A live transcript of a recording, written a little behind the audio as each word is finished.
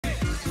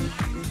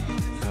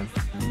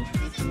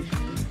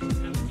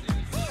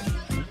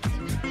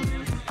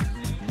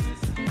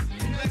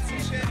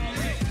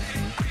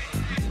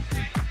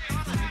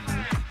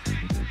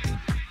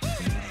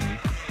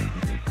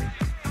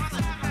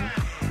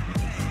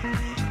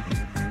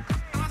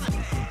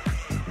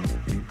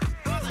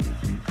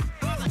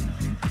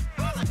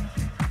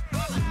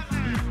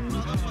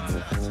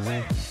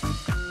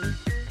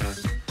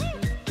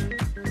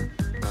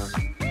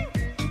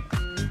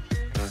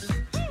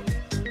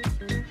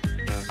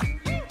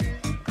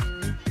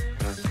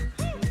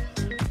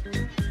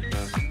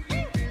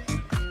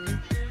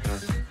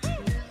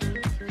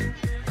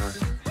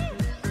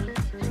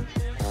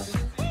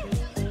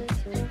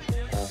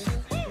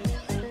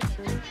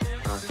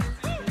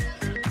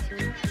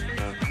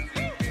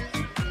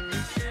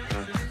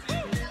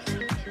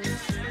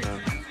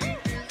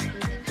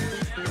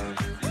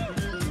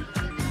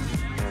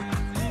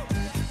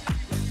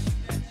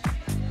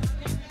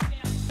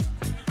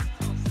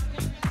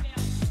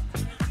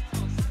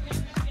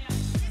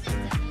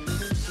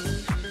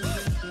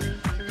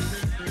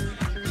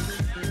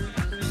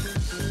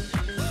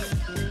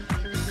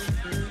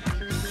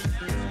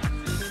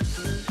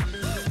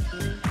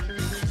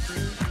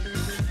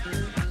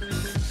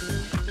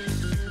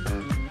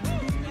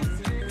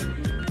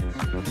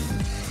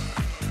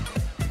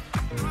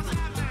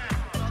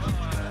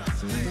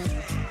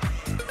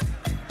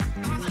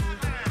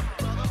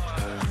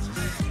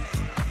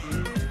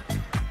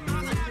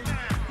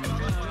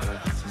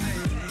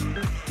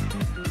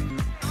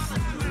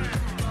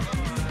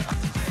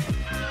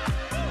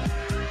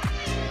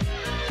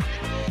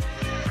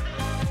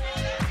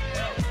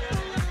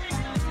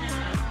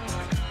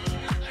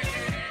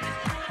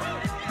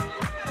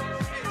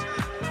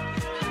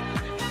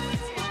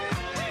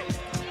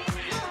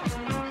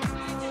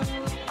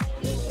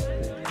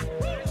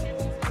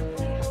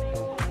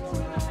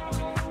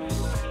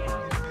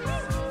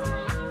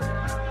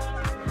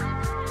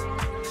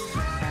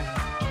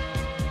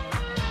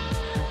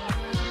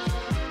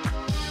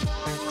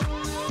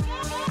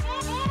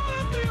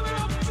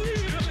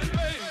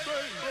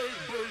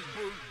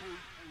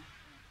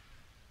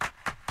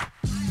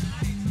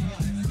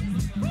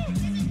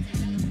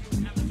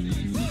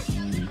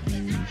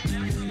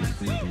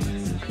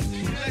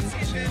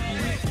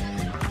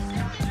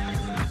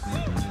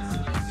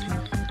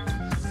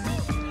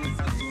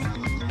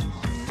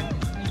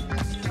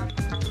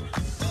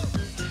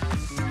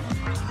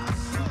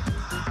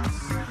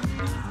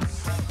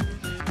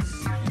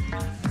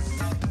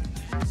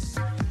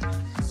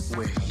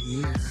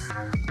year.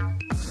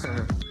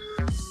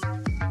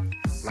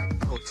 Like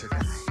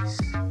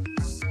poltergeist.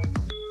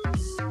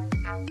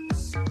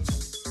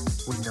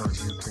 We know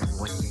you've been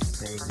waiting,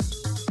 baby.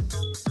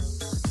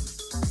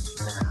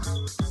 Now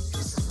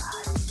it's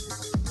alive.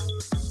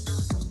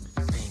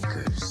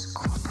 Fingers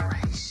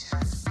Corporation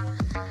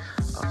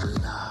of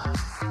Love.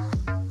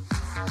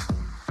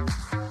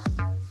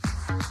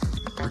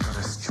 We're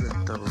gonna strip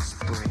those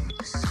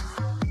bricks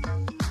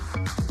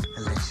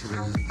and let you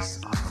release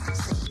all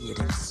this hid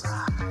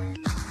inside.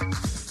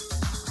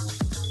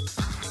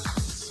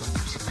 So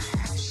much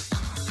passion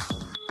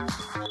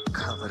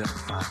covered up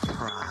by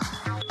pride.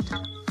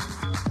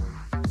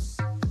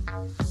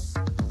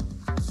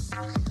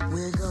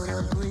 We're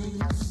gonna bring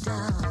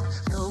down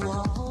the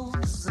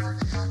walls,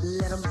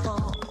 let them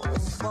fall,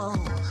 fall,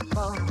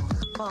 fall,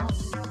 fall.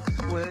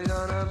 We're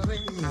gonna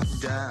bring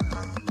down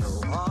the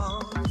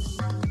walls.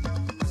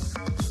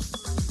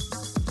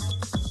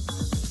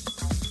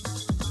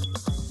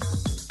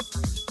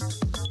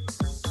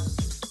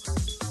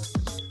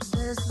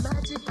 There's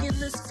magic in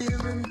this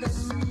feeling that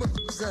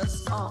moves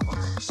us all.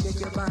 Shake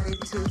your body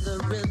to the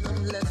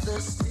rhythm, let the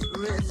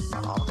spirit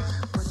fall.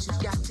 But you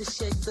got to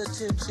shake the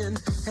tension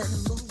and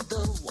move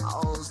the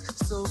walls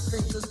so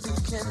fingers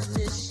can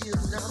miss you.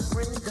 Now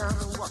bring down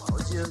the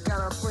walls, you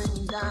gotta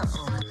bring down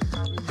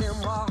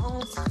them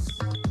walls.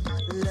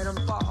 Let them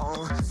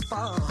fall,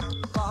 fall,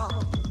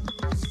 fall.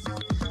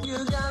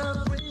 You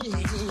gotta bring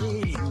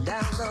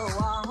down the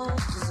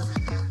walls.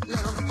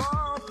 Let them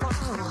fall,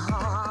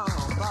 fall,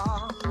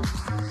 fall.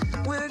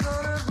 We're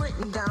gonna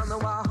bring down the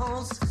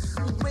walls,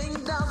 bring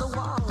down the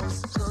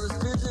walls. So there's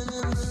vision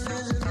in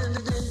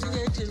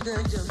the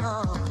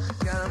hall.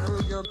 Gotta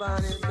move your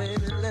body,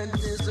 baby, let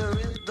this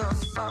rhythm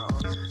fall.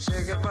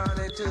 Shake your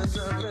body to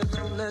the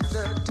rhythm, let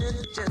the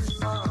tension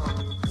fall.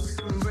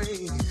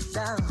 Bring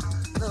down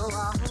the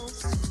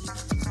walls,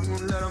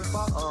 let them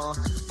fall,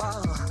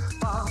 fall,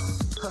 fall,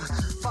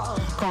 fall.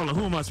 Caller,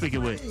 who am I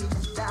speaking with?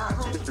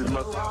 This is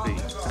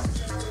Mustard.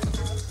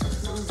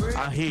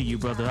 I hear you,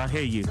 brother. I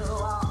hear you.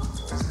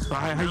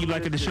 How you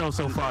liking the show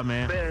so far,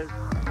 man? Best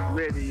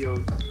radio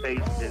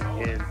station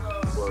in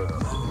the world.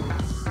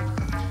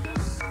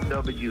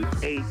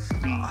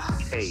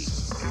 WHPK.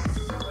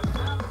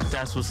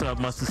 That's what's up,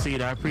 Mustard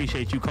Seed. I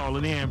appreciate you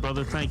calling in,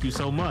 brother. Thank you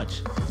so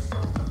much.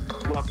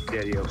 Welcome,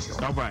 Daddy.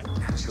 All right.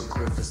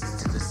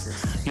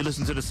 You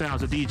listen to the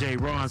sounds of DJ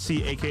Ron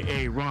C,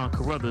 a.k.a. Ron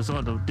Carruthers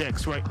on the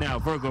decks right now.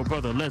 Virgo,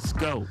 brother, let's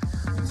go.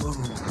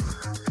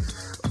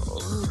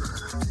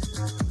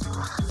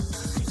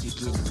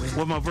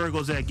 Where my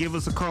Virgos at? Give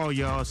us a call,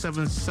 y'all.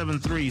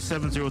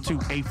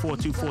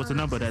 773-702-8424 is the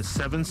number. That's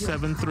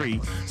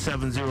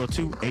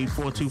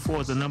 773-702-8424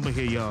 is the number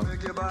here, y'all.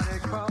 Make your body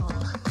crawl.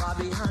 Far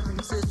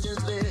behind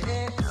sisters with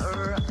hair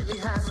right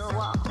behind the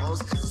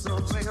walls. So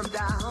bring them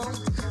down,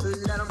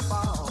 let them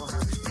fall.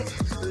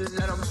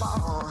 Let them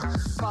fall,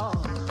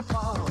 fall,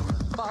 fall,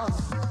 fall,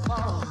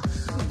 fall.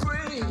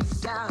 Bring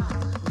down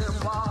them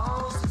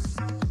walls.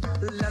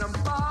 Let them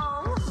fall.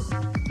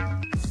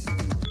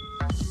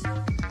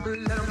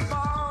 Let them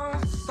fall,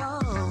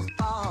 fall,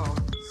 fall.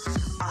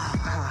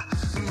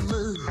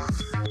 Move.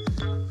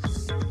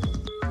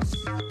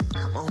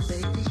 Come on,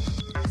 baby.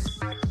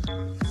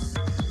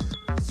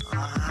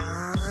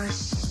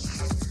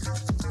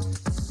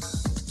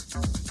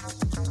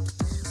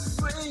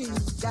 Bring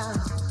down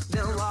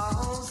the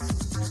walls.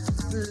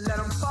 Let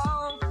them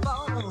fall,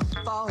 fall,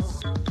 fall,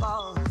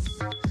 fall.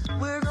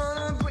 We're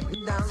gonna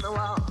bring down the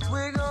walls.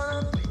 We're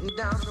gonna bring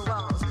down the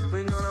walls.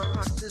 We're gonna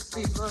rock this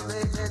people,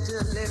 baby,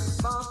 till it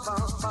fall,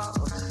 fall,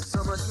 fall.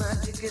 So much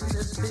magic in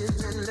this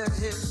feeling,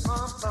 let it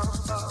fall, fall,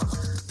 fall.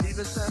 Deep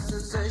inside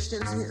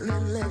sensations,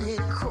 and let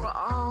it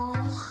crawl.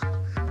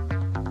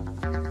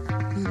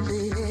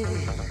 Yeah.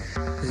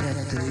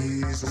 Let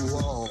these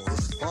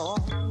walls fall.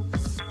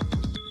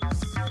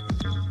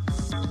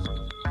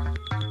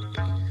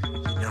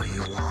 You know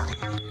you want it.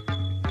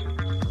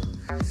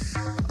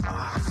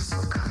 So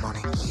come on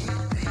and get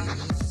it,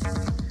 baby.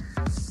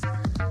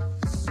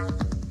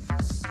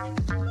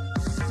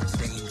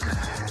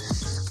 Fingers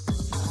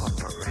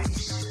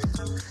Corporation.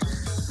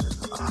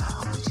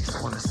 We just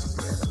want to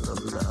spread a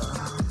little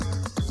love.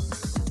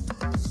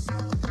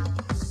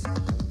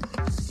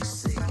 You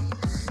see,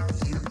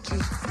 you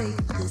can't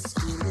fake this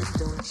feeling,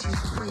 don't you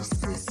waste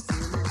this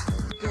feeling.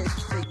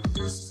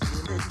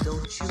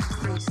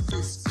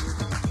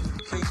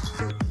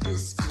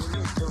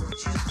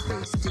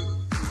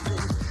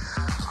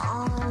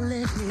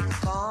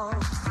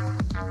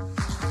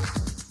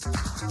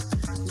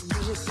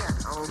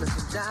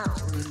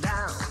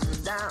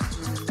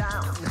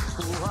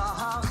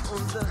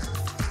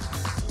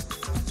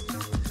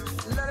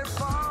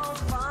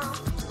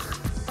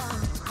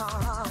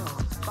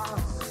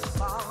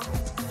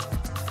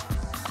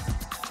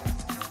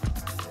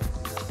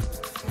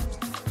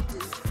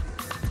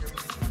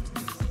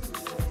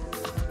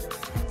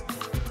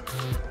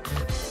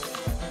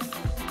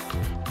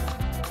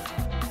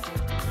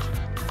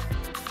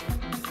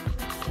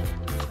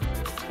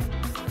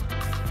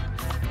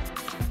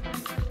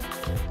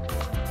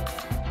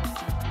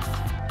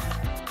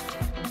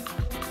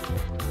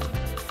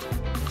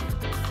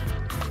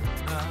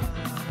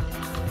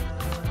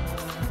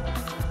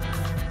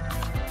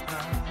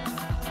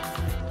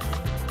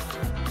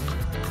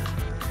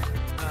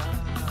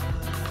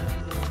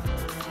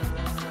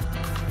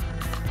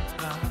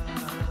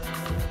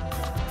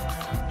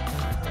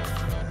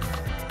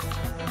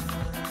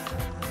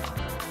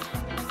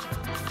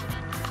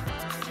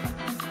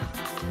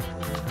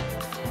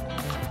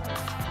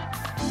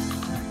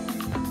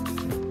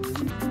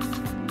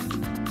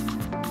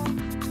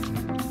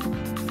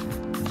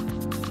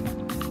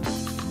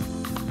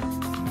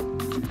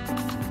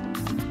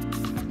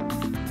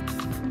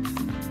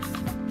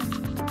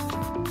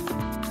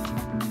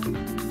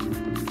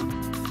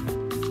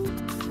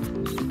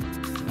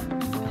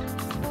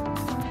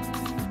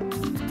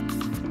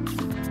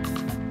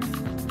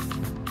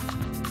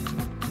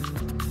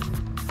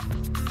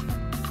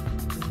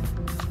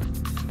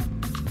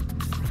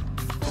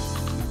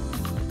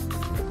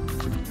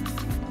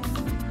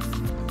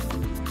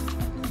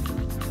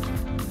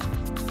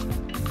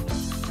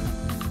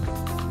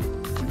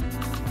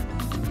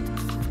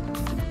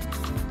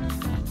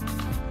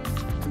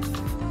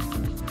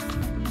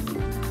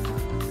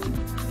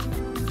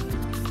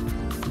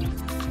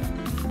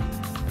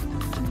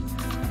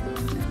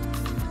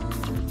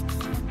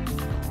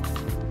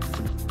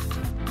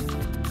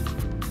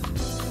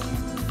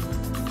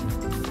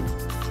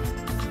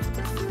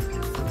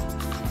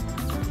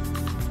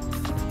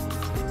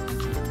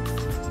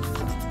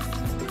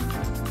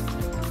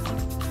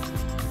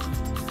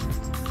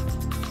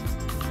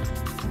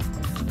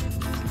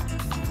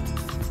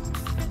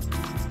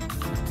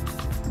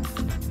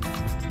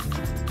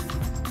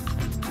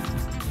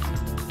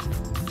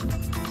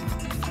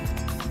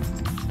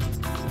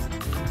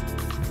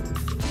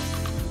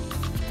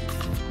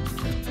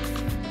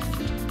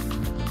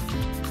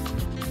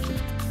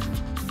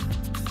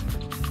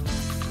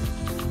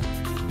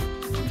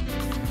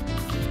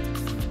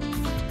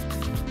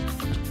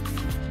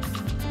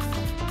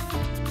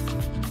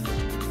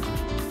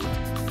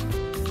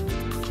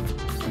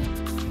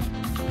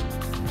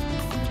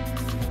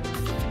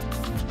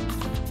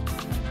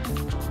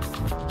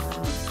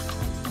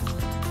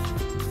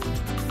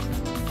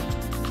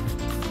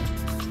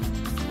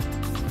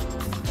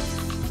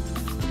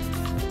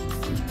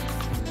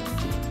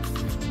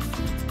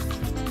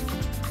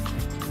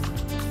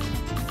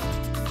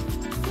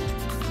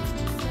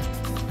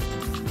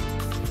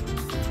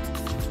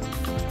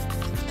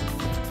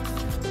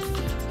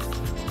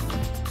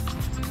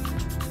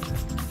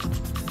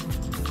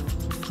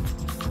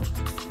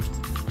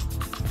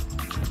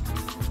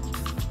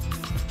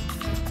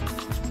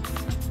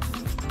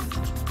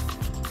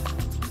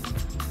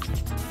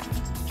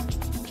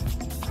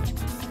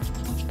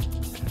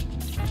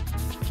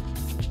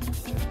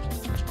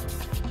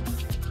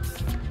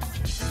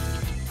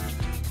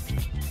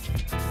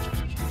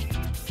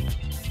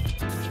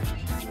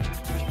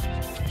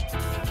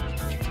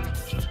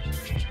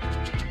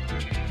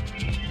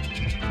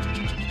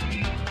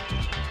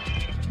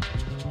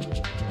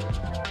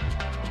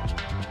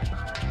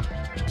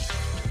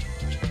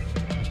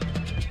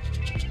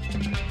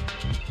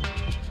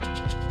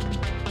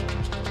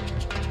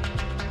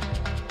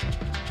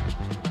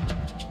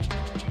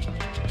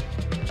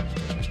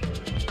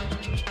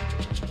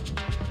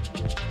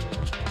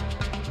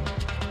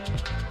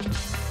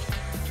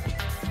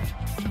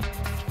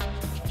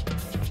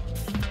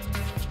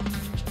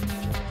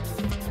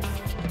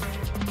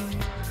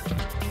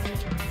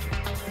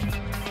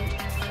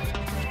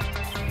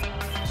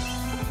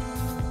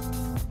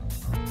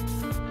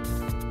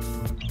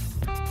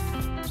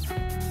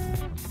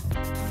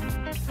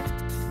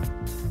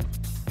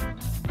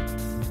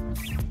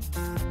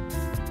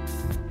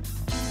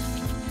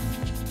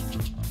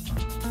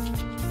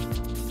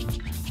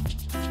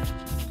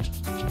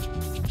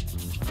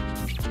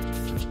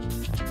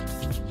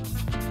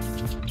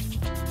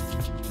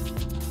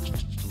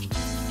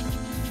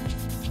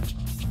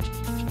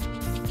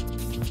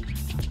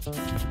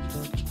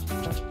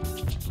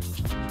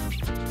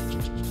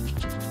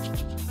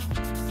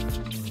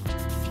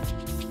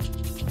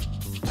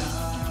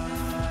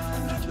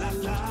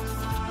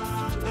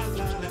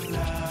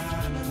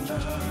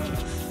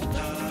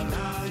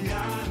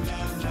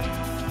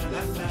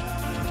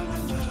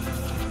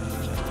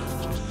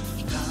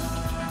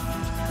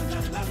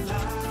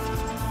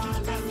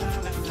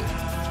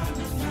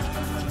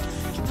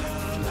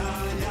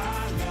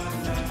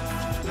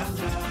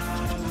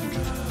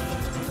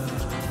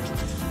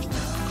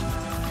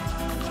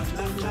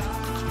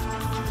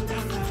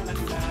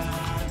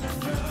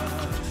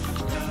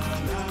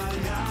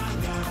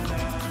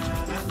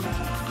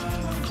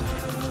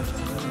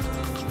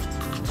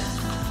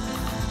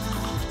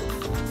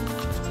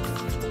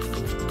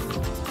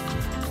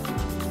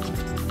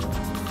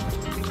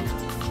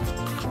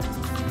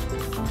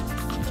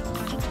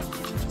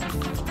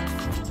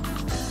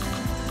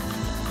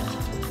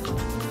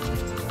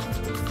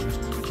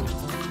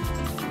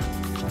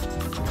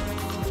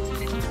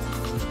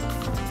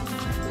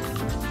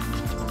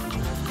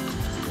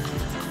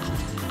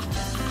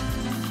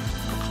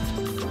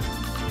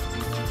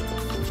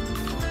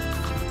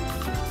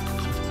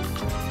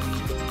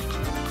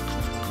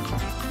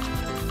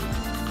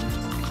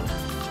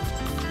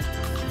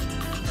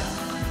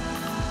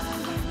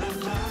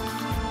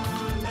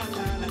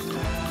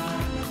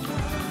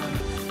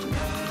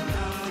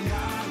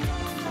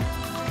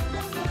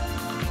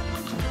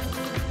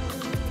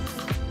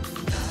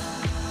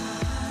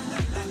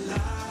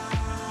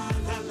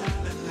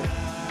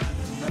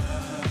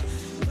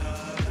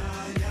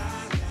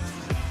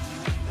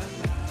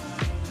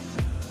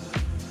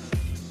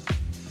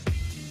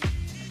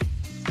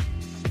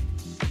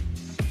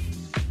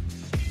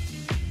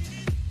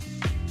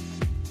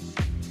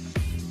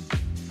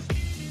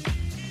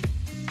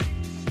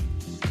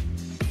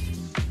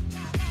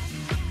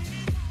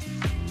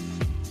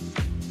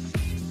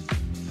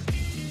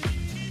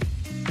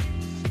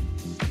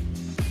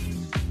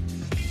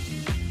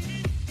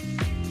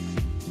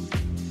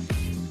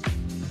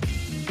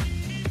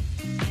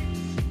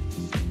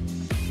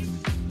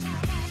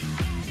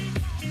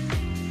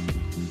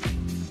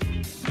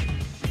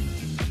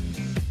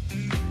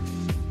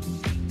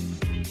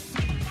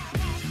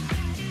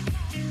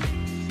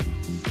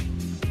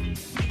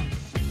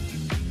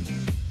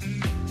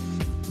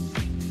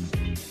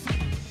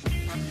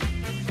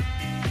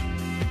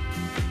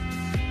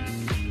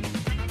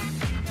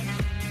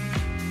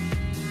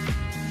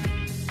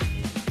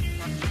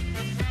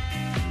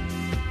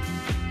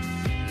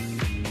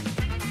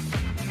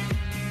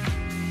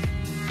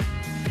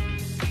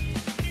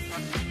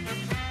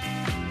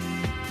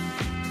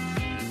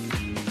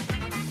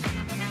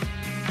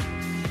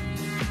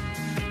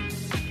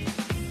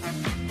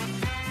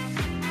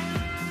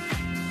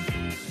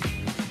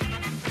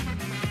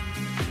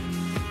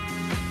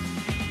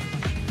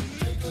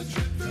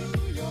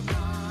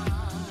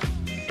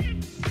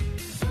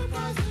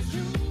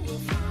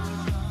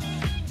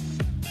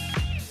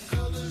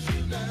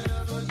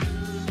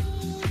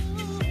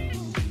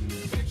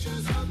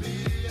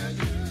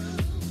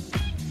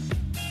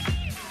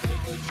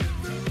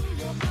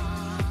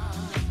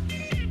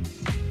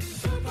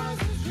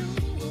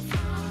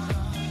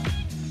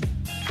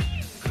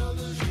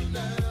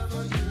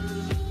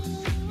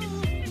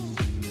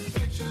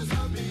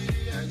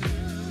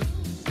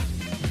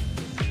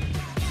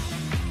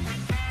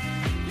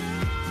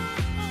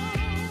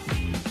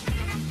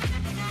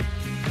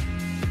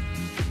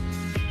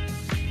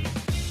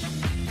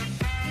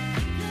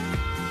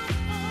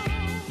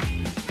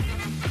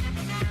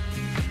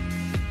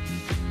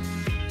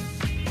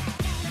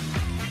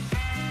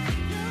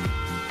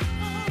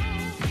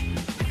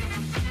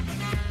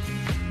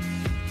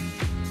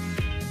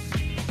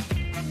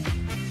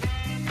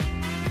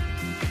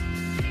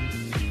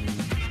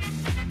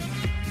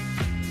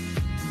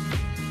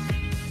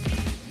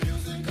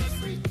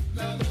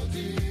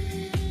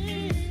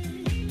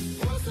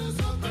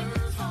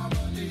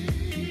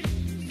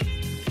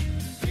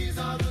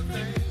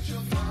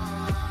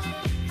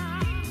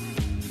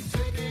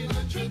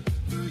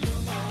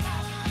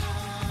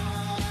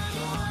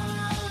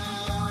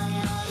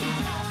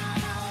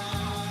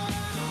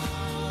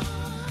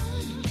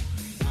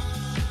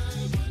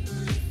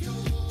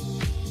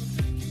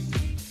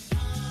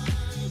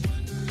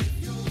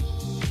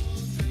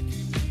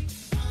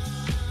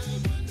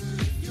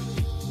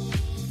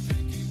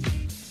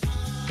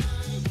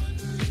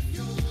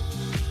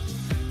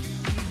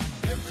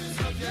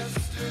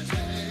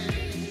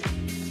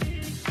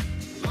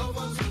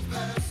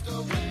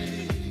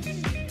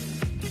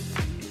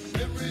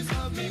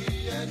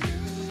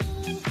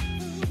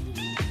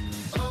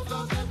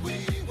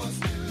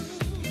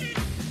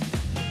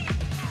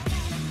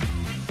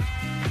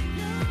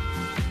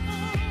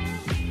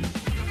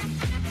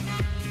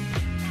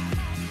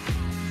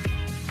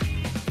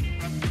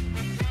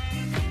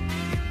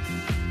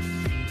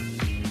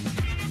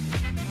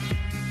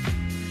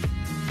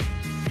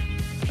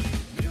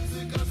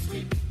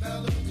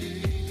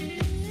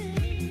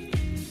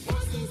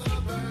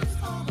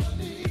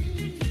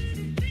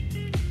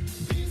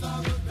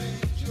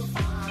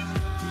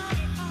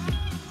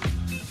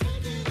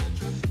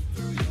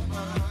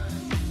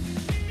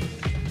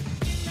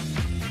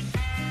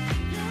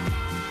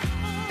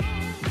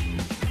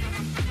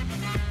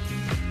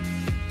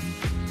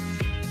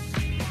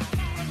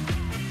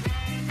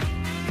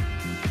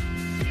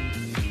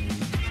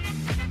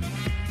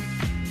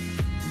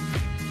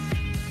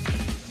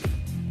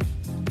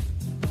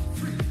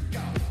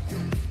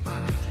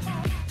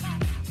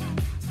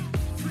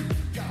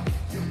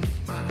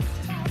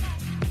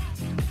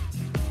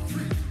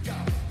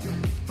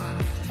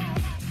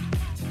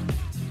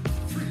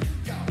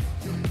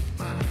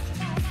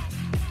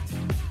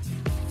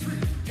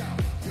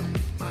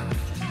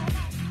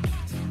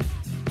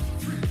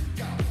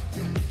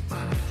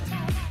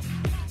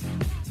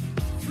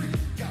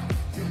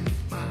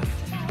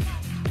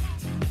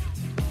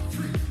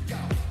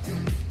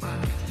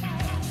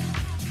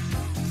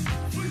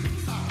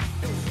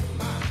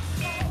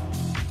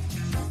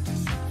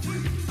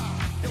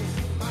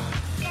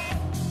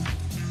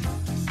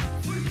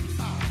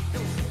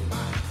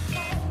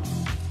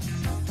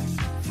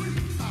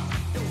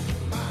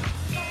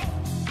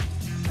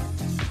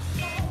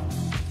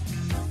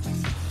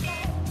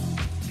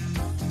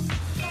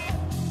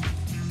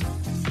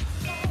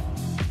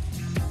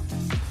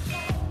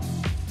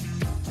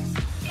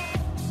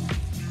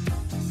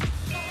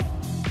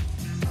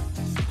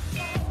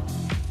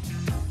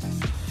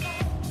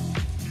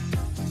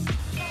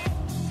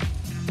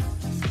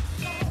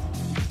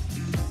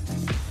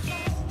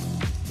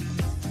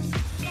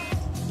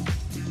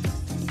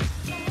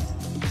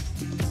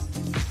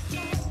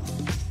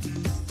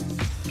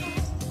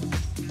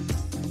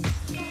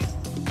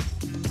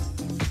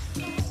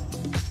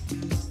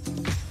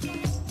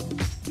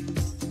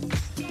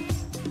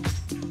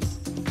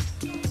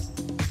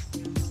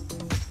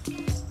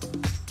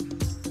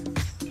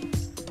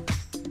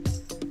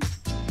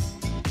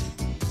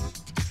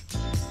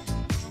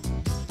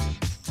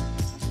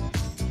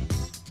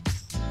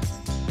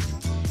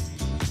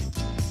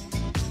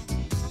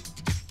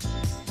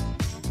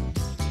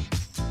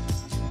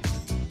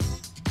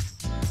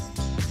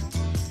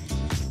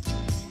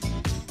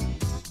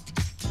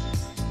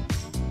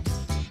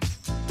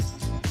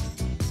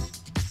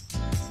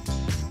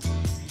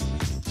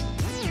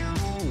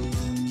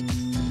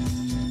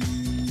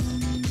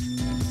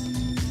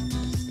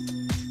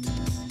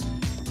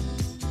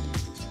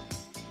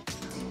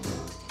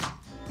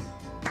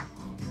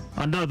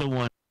 Another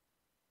one.